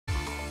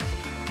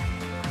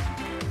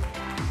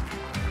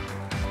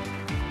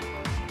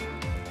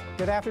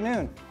Good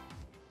afternoon.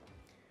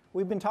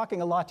 We've been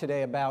talking a lot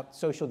today about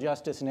social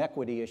justice and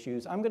equity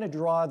issues. I'm going to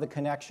draw the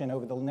connection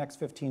over the next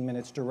 15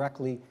 minutes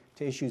directly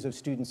to issues of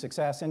student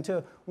success and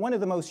to one of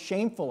the most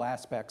shameful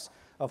aspects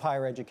of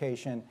higher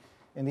education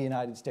in the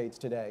United States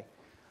today.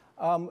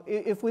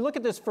 If we look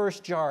at this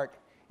first chart,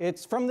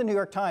 it's from the New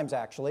York Times,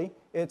 actually.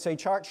 It's a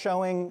chart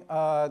showing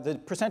the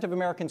percent of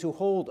Americans who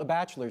hold a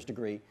bachelor's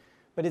degree,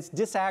 but it's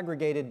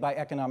disaggregated by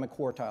economic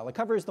quartile. It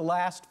covers the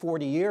last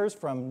 40 years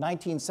from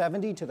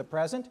 1970 to the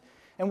present.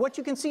 And what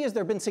you can see is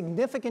there have been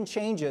significant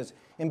changes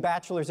in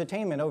bachelor's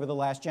attainment over the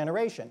last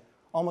generation,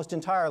 almost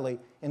entirely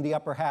in the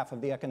upper half of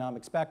the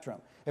economic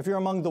spectrum. If you're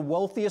among the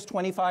wealthiest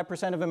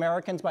 25% of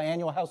Americans by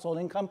annual household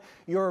income,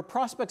 your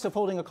prospects of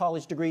holding a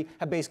college degree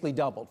have basically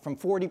doubled, from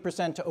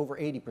 40% to over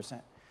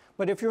 80%.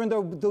 But if you're in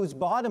those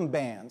bottom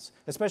bands,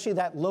 especially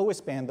that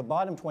lowest band, the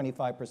bottom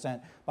 25%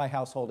 by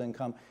household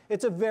income,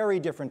 it's a very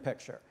different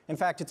picture. In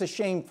fact, it's a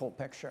shameful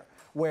picture,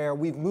 where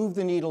we've moved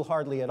the needle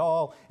hardly at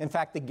all. In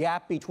fact, the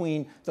gap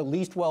between the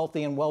least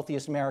wealthy and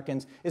wealthiest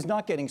Americans is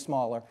not getting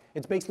smaller.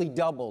 It's basically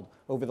doubled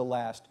over the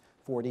last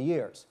 40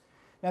 years.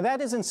 Now,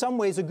 that is in some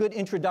ways a good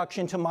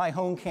introduction to my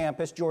home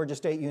campus, Georgia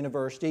State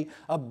University,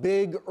 a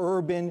big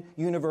urban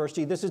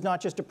university. This is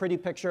not just a pretty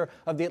picture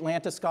of the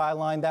Atlanta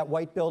skyline. That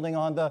white building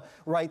on the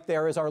right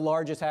there is our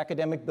largest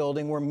academic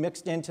building. We're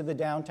mixed into the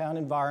downtown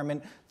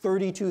environment,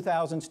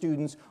 32,000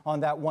 students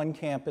on that one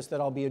campus that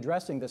I'll be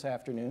addressing this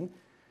afternoon.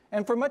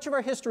 And for much of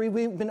our history,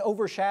 we've been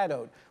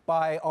overshadowed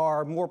by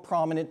our more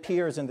prominent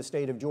peers in the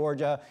state of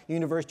Georgia,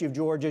 University of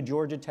Georgia,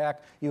 Georgia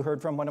Tech. You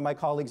heard from one of my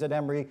colleagues at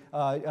Emory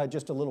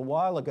just a little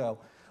while ago.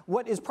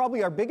 What is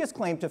probably our biggest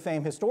claim to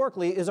fame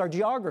historically is our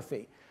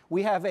geography.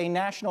 We have a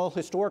national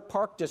historic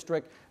park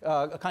district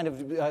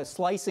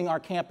slicing our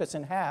campus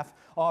in half,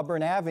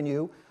 Auburn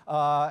Avenue,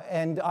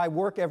 and I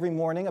work every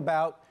morning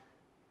about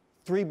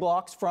 3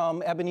 blocks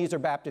from Ebenezer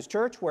Baptist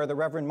Church, where the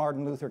Reverend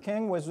Martin Luther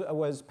King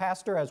was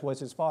pastor, as was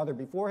his father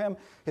before him.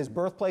 His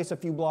birthplace a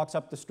few blocks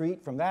up the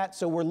street from that.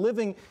 So we're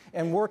living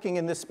and working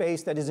in this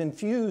space that is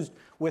infused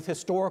with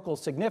historical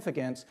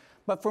significance.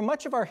 But for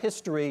much of our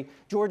history,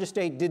 Georgia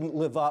State didn't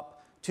live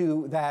up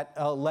to that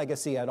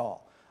legacy at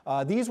all.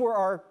 These were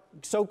our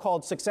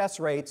so-called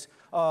success rates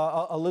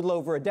a little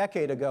over a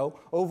decade ago.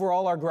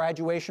 Overall, our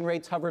graduation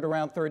rates hovered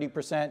around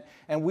 30%,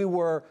 and we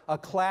were a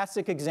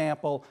classic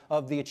example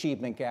of the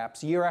achievement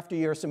gaps. Year after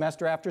year,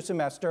 semester after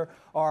semester,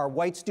 our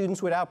white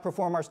students would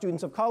outperform our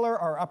students of color,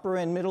 our upper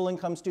and middle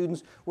income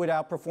students would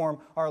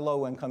outperform our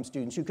low income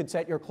students. You could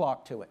set your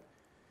clock to it.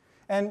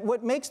 And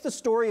what makes the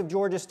story of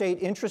Georgia State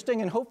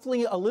interesting and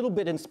hopefully a little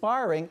bit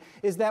inspiring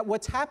is that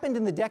what's happened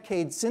in the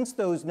decades since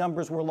those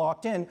numbers were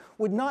locked in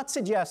would not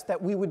suggest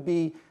that we would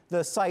be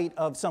the site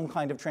of some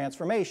kind of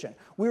transformation.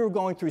 We were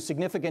going through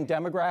significant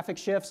demographic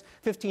shifts.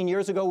 15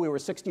 years ago, we were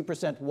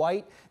 60%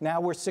 white. Now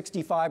we're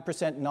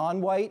 65%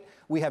 non-white.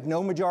 We have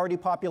no majority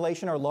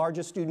population. Our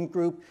largest student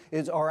group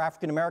is our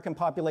African-American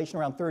population,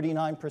 around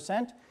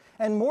 39%.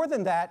 And more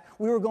than that,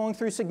 we were going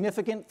through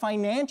significant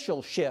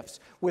financial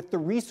shifts with the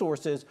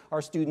resources our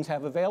students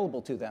have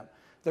available to them.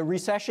 The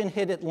recession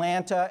hit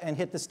Atlanta and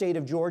hit the state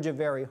of Georgia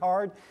very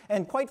hard,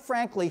 and quite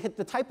frankly, hit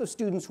the type of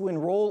students who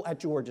enroll at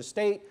Georgia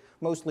State,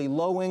 mostly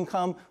low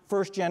income,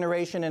 first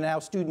generation, and now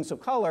students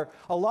of color,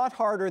 a lot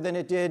harder than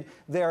it did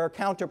their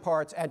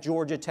counterparts at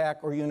Georgia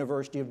Tech or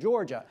University of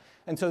Georgia.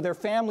 And so their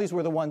families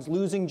were the ones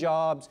losing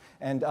jobs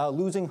and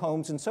losing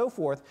homes and so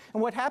forth.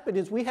 And what happened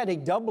is we had a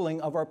doubling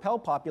of our Pell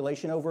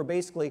population over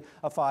basically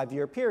a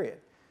 5-year period.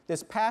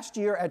 This past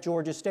year at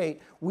Georgia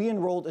State, we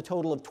enrolled a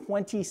total of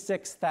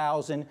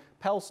 26,000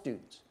 Pell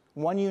students,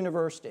 one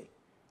university.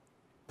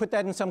 Put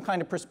that in some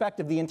kind of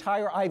perspective, the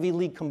entire Ivy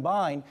League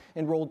combined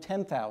enrolled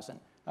 10,000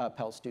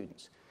 Pell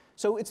students.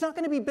 So it's not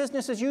going to be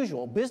business as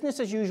usual. Business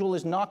as usual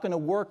is not going to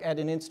work at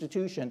an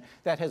institution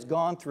that has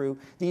gone through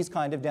these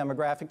kind of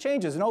demographic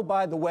changes. And oh,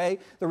 by the way,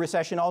 the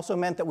recession also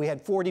meant that we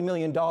had $40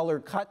 million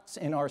cuts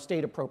in our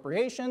state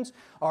appropriations.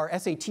 Our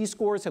SAT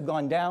scores have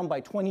gone down by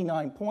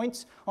 29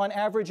 points on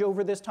average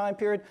over this time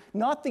period.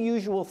 Not the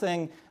usual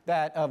thing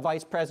that a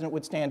vice president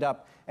would stand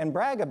up and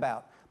brag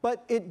about.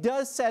 But it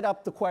does set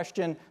up the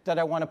question that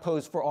I want to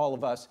pose for all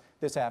of us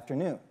this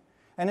afternoon.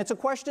 And it's a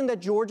question that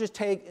Georgia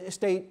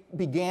State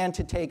began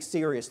to take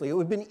seriously. It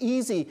would have been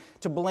easy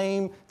to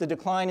blame the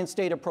decline in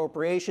state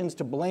appropriations,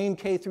 to blame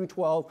K through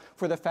 12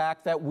 for the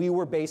fact that we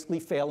were basically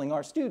failing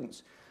our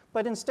students.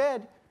 But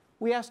instead,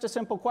 we asked a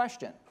simple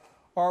question.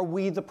 Are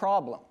we the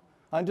problem?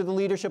 Under the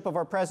leadership of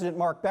our president,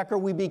 Mark Becker,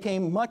 we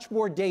became much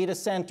more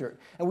data-centered,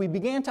 and we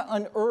began to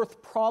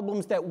unearth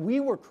problems that we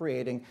were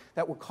creating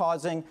that were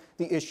causing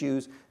the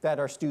issues that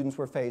our students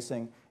were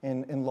facing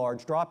in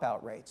large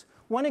dropout rates.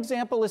 One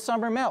example is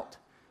summer melt.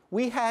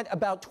 We had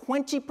about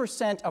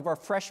 20% of our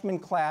freshman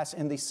class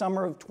in the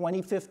summer of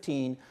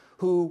 2015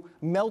 who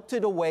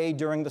melted away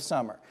during the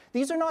summer.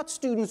 These are not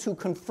students who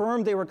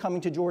confirmed they were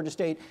coming to Georgia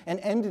State and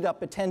ended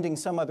up attending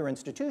some other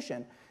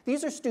institution.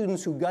 These are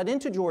students who got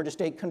into Georgia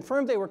State,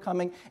 confirmed they were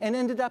coming, and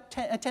ended up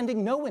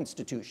attending no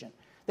institution.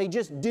 They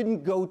just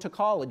didn't go to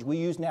college. We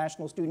use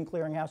National Student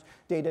Clearinghouse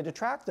data to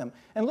track them.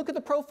 And look at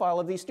the profile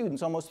of these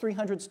students, almost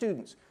 300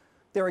 students.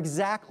 They're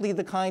exactly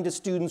the kind of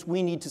students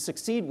we need to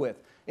succeed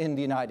with in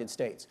the United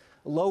States.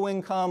 Low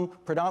income,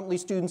 predominantly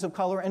students of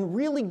color, and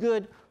really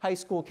good high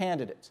school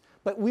candidates.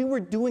 But we were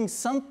doing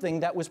something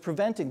that was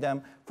preventing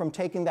them from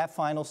taking that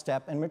final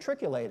step and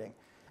matriculating.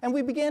 And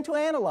we began to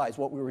analyze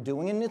what we were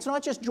doing, and it's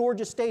not just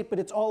Georgia State, but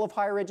it's all of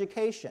higher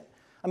education.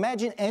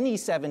 Imagine any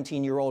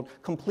 17-year-old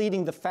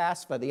completing the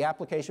FAFSA, the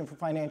application for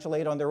financial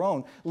aid, on their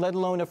own, let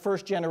alone a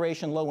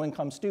first-generation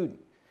low-income student.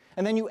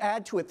 And then you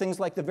add to it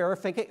things like the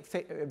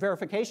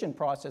verification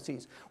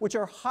processes, which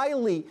are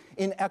highly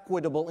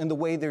inequitable in the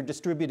way they're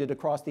distributed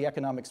across the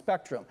economic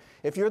spectrum.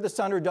 If you're the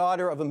son or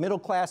daughter of a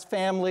middle-class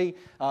family,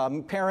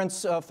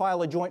 parents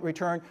file a joint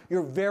return,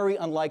 you're very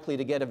unlikely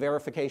to get a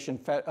verification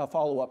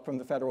follow-up from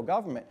the federal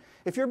government.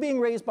 If you're being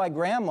raised by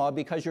grandma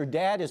because your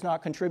dad is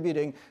not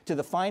contributing to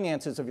the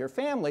finances of your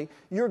family,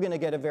 you're going to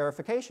get a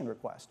verification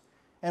request.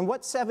 And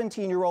what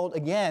 17-year-old,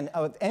 again,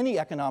 of any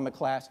economic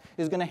class,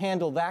 is going to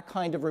handle that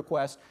kind of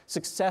request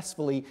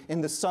successfully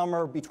in the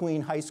summer between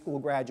high school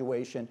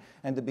graduation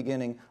and the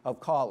beginning of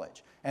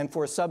college? And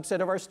for a subset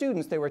of our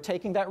students, they were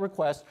taking that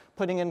request,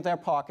 putting it in their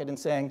pocket, and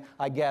saying,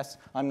 I guess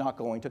I'm not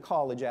going to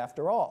college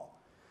after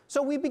all.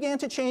 So we began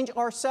to change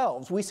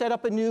ourselves. We set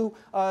up a new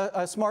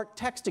smart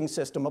texting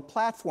system, a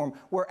platform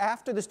where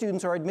after the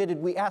students are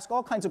admitted, we ask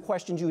all kinds of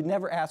questions you would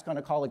never ask on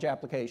a college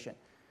application.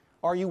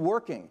 Are you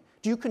working?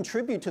 Do you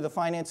contribute to the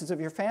finances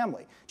of your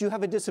family? Do you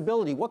have a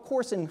disability? What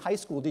course in high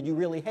school did you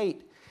really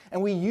hate?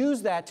 And we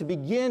use that to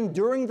begin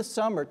during the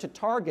summer to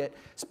target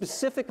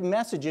specific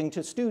messaging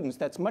to students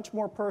that's much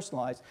more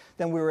personalized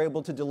than we were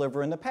able to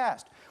deliver in the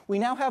past. We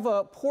now have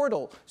a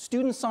portal.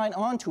 Students sign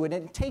on to it,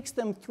 and it takes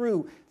them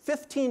through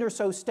 15 or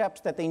so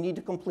steps that they need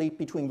to complete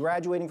between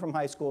graduating from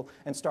high school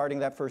and starting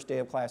that first day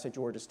of class at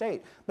Georgia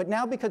State. But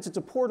now, because it's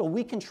a portal,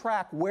 we can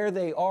track where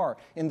they are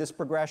in this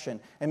progression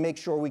and make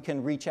sure we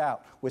can reach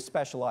out with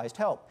specialized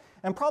help.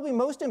 And probably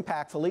most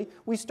impactfully,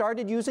 we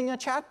started using a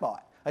chatbot.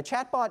 A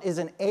chatbot is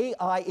an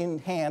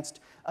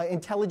AI-enhanced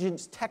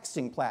intelligence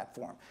texting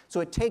platform. So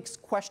it takes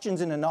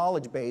questions in a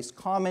knowledge base,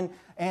 common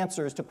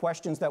answers to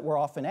questions that were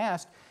often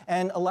asked,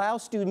 and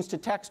allows students to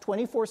text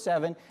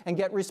 24/7 and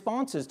get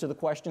responses to the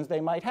questions they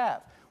might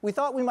have. We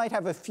thought we might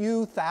have a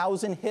few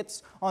thousand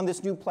hits on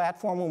this new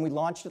platform when we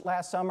launched it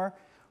last summer.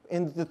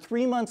 In the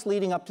 3 months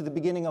leading up to the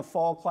beginning of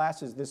fall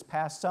classes this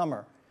past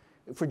summer,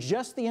 for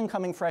just the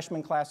incoming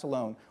freshman class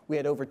alone, we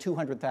had over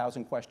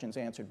 200,000 questions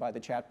answered by the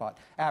chatbot.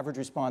 Average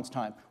response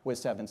time was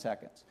 7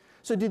 seconds.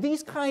 So do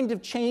these kind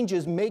of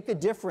changes make a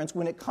difference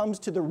when it comes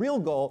to the real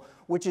goal,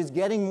 which is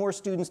getting more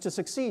students to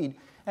succeed?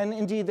 And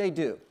indeed they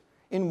do.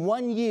 In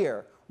 1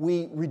 year,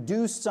 we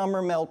reduced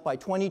summer melt by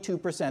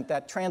 22%.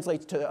 That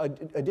translates to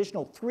an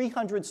additional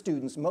 300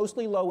 students,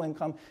 mostly low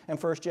income and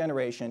first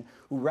generation,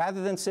 who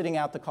rather than sitting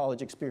out the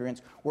college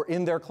experience, were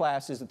in their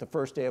classes at the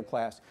first day of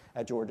class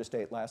at Georgia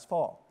State last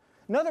fall.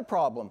 Another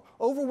problem,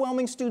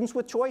 overwhelming students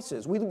with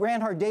choices. We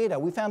ran our data.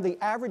 We found the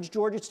average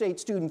Georgia State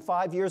student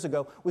 5 years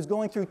ago was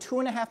going through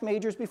 2.5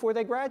 majors before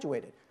they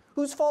graduated.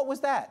 Whose fault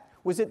was that?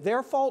 Was it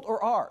their fault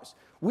or ours?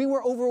 We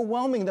were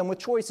overwhelming them with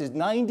choices,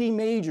 90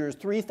 majors,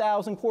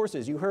 3,000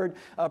 courses. You heard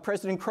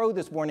President Crow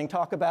this morning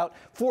talk about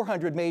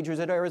 400 majors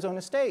at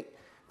Arizona State.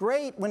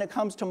 Great when it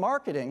comes to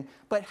marketing,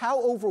 but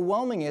how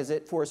overwhelming is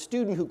it for a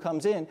student who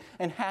comes in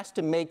and has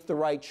to make the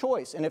right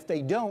choice? And if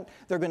they don't,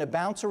 they're going to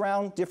bounce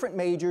around different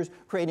majors,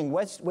 creating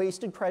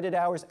wasted credit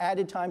hours,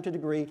 added time to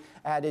degree,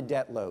 added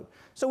debt load.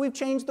 So we've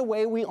changed the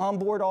way we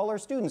onboard all our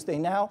students. They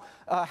now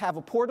have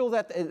a portal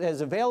that is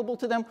available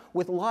to them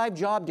with live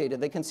job data.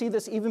 They can see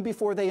this even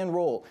before they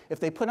enroll. If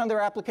they put on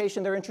their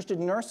application they're interested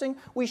in nursing,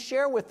 we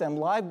share with them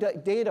live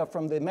data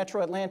from the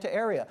metro Atlanta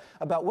area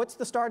about what's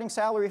the starting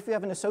salary if you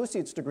have an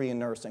associate's degree in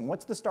nursing.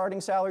 What's the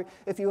starting salary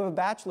if you have a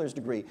bachelor's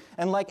degree?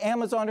 And like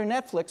Amazon or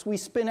Netflix, we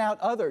spin out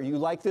other. You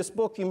like this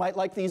book, you might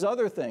like these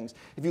other things.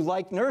 If you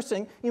like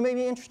nursing, you may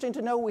be interested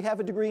to know we have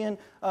a degree in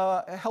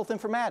health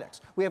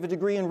informatics. We have a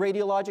degree in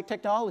radiologic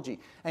technology,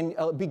 and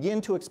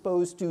begin to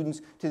expose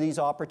students to these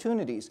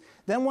opportunities.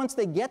 Then once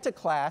they get to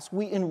class,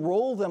 we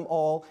enroll them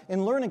all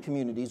in learning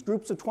communities,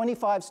 groups of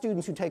 25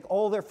 students who take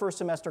all their first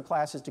semester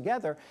classes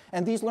together,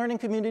 and these learning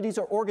communities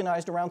are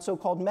organized around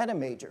so-called meta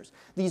majors.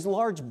 These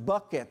large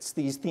buckets,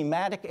 these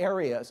thematic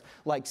areas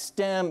like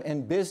STEM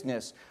and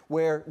business,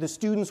 where the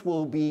students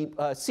will be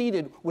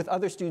seated with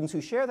other students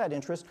who share that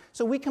interest,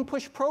 so we can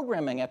push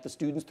programming at the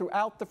students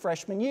throughout the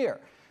freshman year.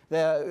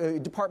 The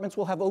departments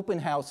will have open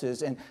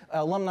houses and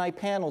alumni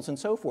panels and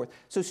so forth.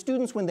 So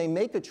students, when they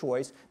make a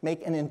choice,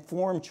 make an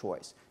informed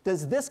choice.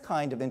 Does this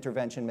kind of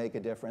intervention make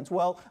a difference?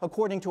 Well,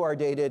 according to our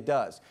data, it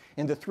does.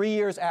 In the 3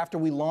 years after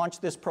we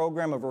launched this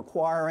program of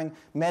requiring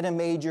meta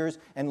majors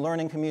and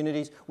learning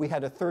communities, we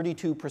had a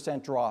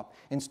 32% drop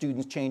in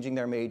students changing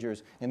their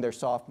majors in their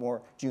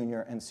sophomore,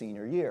 junior, and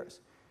senior years.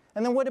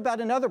 And then what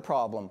about another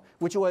problem,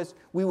 which was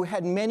we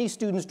had many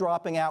students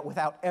dropping out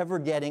without ever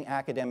getting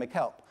academic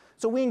help.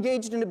 So we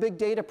engaged in a big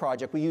data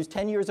project. We used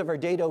 10 years of our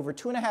data, over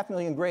 2.5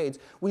 million grades.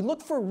 We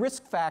looked for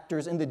risk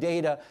factors in the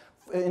data,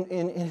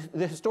 in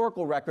the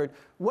historical record.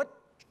 What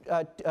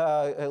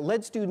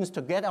led students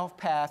to get off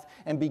path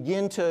and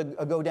begin to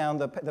go down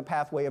the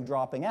pathway of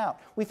dropping out.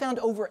 We found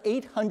over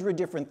 800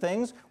 different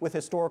things with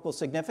historical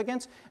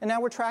significance, and now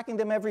we're tracking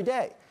them every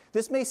day.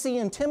 This may seem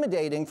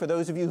intimidating for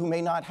those of you who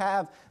may not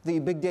have the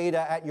big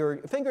data at your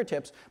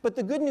fingertips, but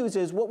the good news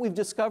is what we've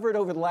discovered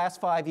over the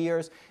last 5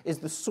 years is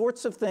the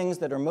sorts of things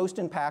that are most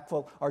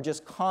impactful are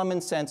just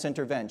common sense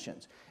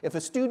interventions. If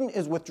a student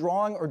is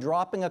withdrawing or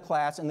dropping a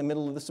class in the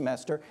middle of the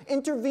semester,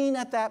 intervene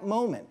at that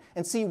moment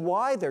and see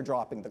why they're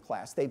dropping the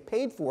class. They've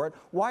paid for it.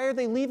 Why are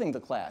they leaving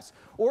the class?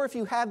 Or if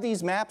you have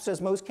these maps,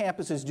 as most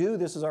campuses do,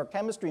 this is our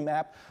chemistry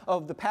map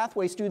of the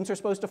pathway students are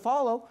supposed to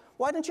follow,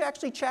 why don't you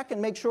actually check and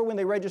make sure when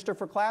they register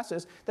for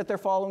classes that they're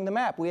following the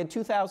map? We had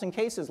 2,000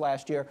 cases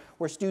last year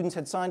where students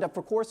had signed up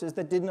for courses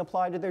that didn't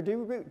apply to their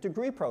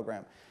degree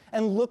program.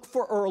 And look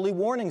for early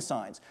warning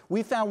signs.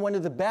 We found one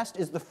of the best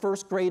is the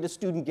first grade a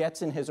student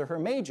gets in his or her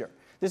major.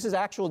 This is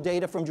actual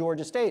data from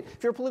Georgia State.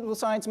 If you're a political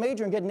science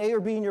major and get an A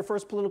or B in your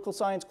first political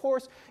science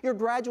course, you're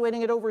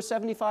graduating at over a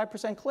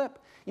 75% clip.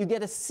 You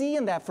get a C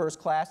in that first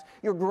class,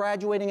 you're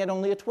graduating at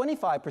only a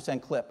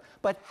 25% clip.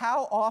 But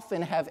how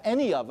often have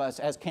any of us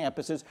as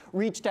campuses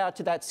reached out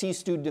to that C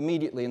student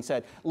immediately and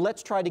said,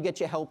 let's try to get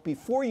you help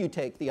before you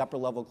take the upper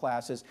level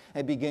classes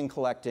and begin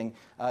collecting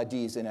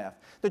D's and F.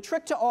 The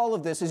trick to all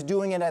of this is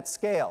doing it at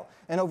scale.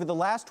 And over the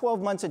last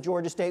 12 months at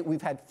Georgia State,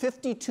 we've had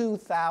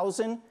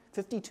 52,000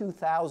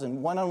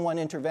 one-on-one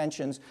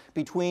interventions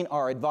between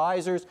our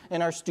advisors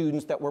and our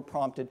students that were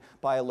prompted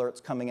by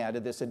alerts coming out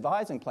of this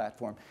advising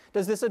platform.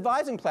 Does this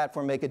advising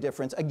platform make a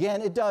difference?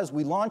 Again, it does.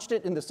 We launched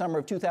it in the summer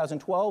of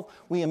 2012.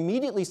 We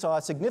immediately saw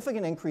a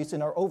significant increase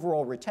in our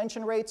overall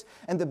retention rates,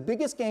 and the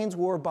biggest gains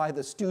were by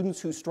the students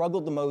who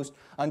struggled the most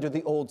under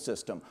the old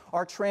system.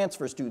 Our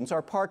transfer students,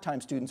 our part-time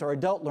students, our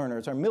adult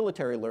learners, our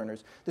military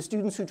learners, the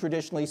students who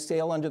traditionally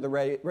sail under the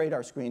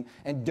radar screen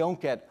and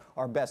don't get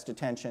our best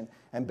attention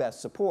and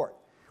best support.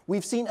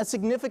 We've seen a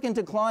significant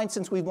decline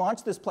since we've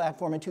launched this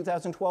platform in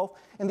 2012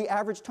 in the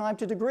average time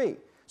to degree.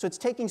 So it's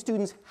taking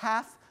students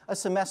half a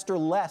semester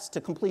less to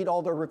complete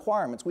all their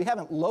requirements. We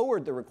haven't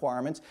lowered the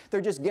requirements,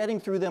 they're just getting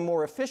through them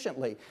more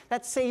efficiently.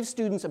 That saves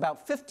students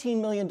about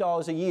 $15 million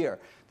a year,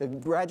 the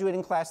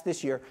graduating class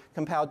this year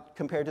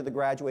compared to the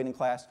graduating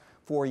class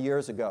 4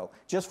 years ago,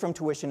 just from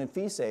tuition and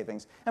fee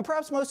savings. And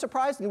perhaps most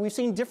surprisingly, we've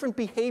seen different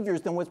behaviors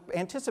than was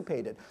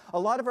anticipated. A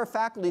lot of our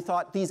faculty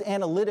thought these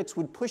analytics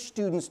would push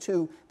students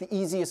to the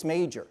easiest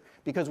major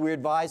because we're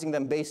advising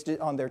them based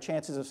on their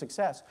chances of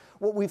success.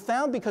 What we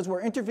found, because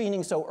we're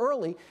intervening so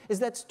early, is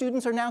that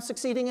students are now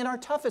succeeding in our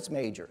toughest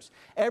majors.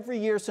 Every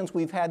year since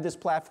we've had this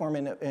platform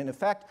in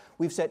effect,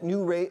 we've set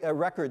new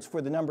records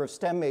for the number of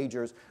STEM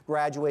majors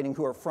graduating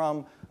who are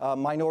from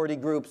minority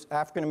groups,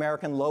 African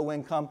American, low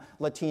income,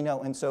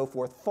 Latino, and so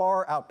forth,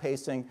 far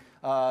outpacing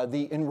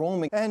the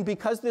enrollment. And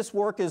because this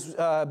work has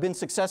been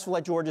successful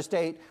at Georgia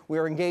State, we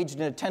are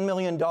engaged in a $10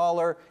 million,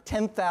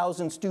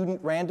 10,000 student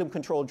random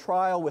controlled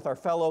trial with our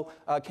fellow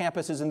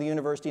campuses in the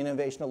University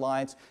Innovation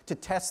Alliance to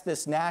test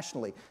this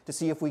nationally to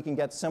see if we can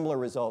get similar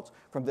results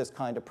from this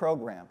kind of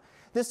program.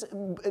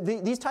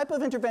 These type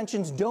of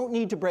interventions don't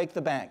need to break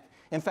the bank.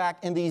 In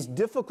fact, in these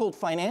difficult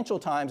financial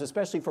times,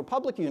 especially for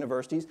public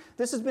universities,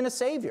 this has been a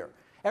savior.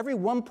 Every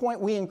 1 point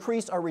we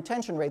increase our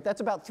retention rate, that's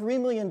about $3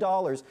 million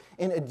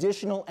in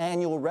additional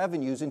annual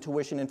revenues in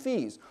tuition and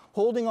fees.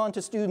 Holding on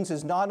to students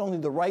is not only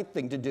the right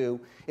thing to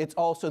do, it's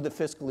also the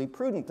fiscally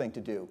prudent thing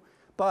to do.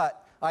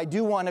 But I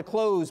do want to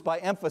close by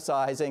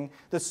emphasizing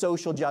the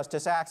social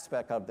justice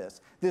aspect of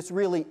this. This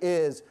really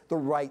is the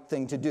right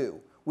thing to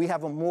do. We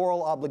have a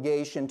moral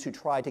obligation to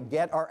try to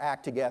get our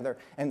act together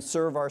and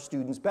serve our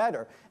students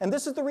better. And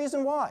this is the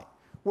reason why.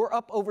 We're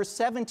up over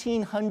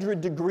 1,700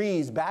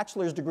 degrees,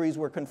 bachelor's degrees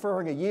we're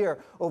conferring a year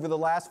over the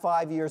last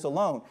 5 years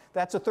alone.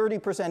 That's a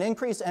 30%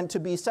 increase and to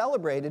be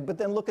celebrated, but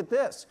then look at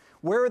this.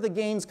 Where are the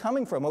gains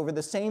coming from over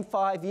the same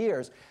 5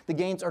 years? The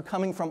gains are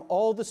coming from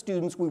all the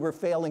students we were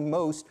failing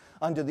most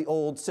under the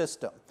old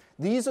system.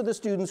 These are the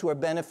students who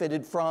have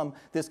benefited from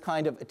this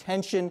kind of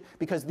attention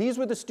because these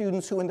were the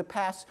students who in the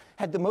past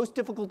had the most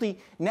difficulty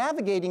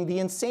navigating the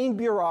insane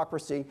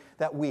bureaucracy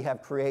that we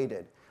have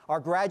created. Our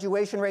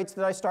graduation rates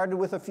that I started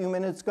with a few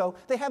minutes ago,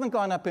 they haven't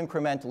gone up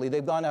incrementally,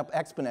 they've gone up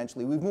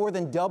exponentially. We've more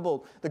than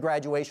doubled the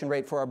graduation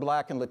rate for our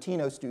Black and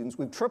Latino students.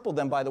 We've tripled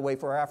them, by the way,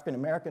 for our African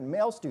American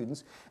male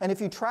students. And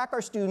if you track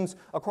our students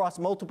across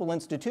multiple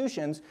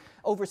institutions,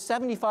 over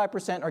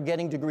 75% are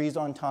getting degrees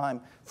on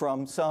time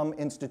from some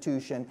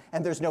institution,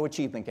 and there's no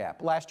achievement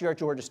gap. Last year at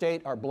Georgia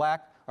State, our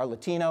Black, our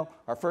Latino,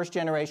 our first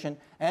generation,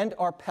 and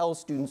our Pell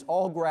students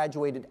all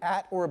graduated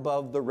at or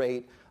above the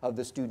rate of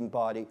the student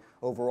body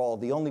overall,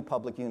 the only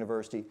public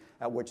university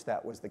at which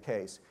that was the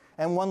case.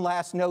 And one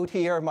last note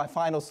here, my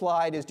final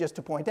slide, is just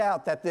to point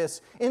out that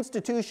this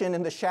institution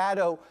in the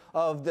shadow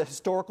of the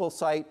historical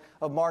site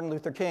of Martin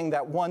Luther King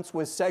that once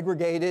was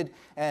segregated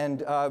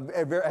and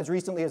as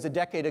recently as a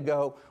decade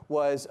ago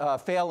was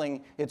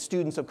failing its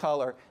students of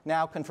color,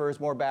 now confers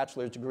more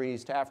bachelor's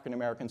degrees to African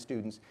American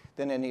students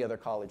than any other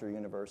college or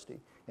university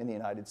in the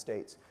United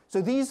States.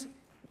 So these,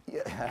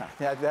 yeah,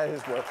 that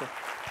is worth it.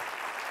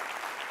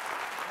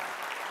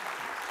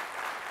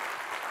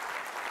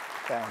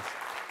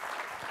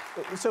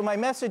 Thanks. So my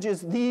message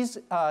is these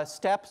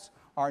steps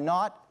are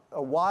not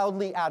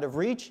wildly out of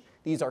reach.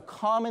 These are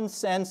common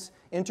sense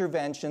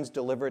interventions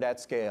delivered at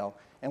scale,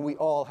 and we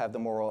all have the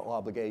moral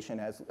obligation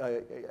as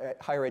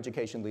higher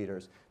education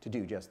leaders to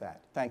do just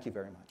that. Thank you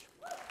very much.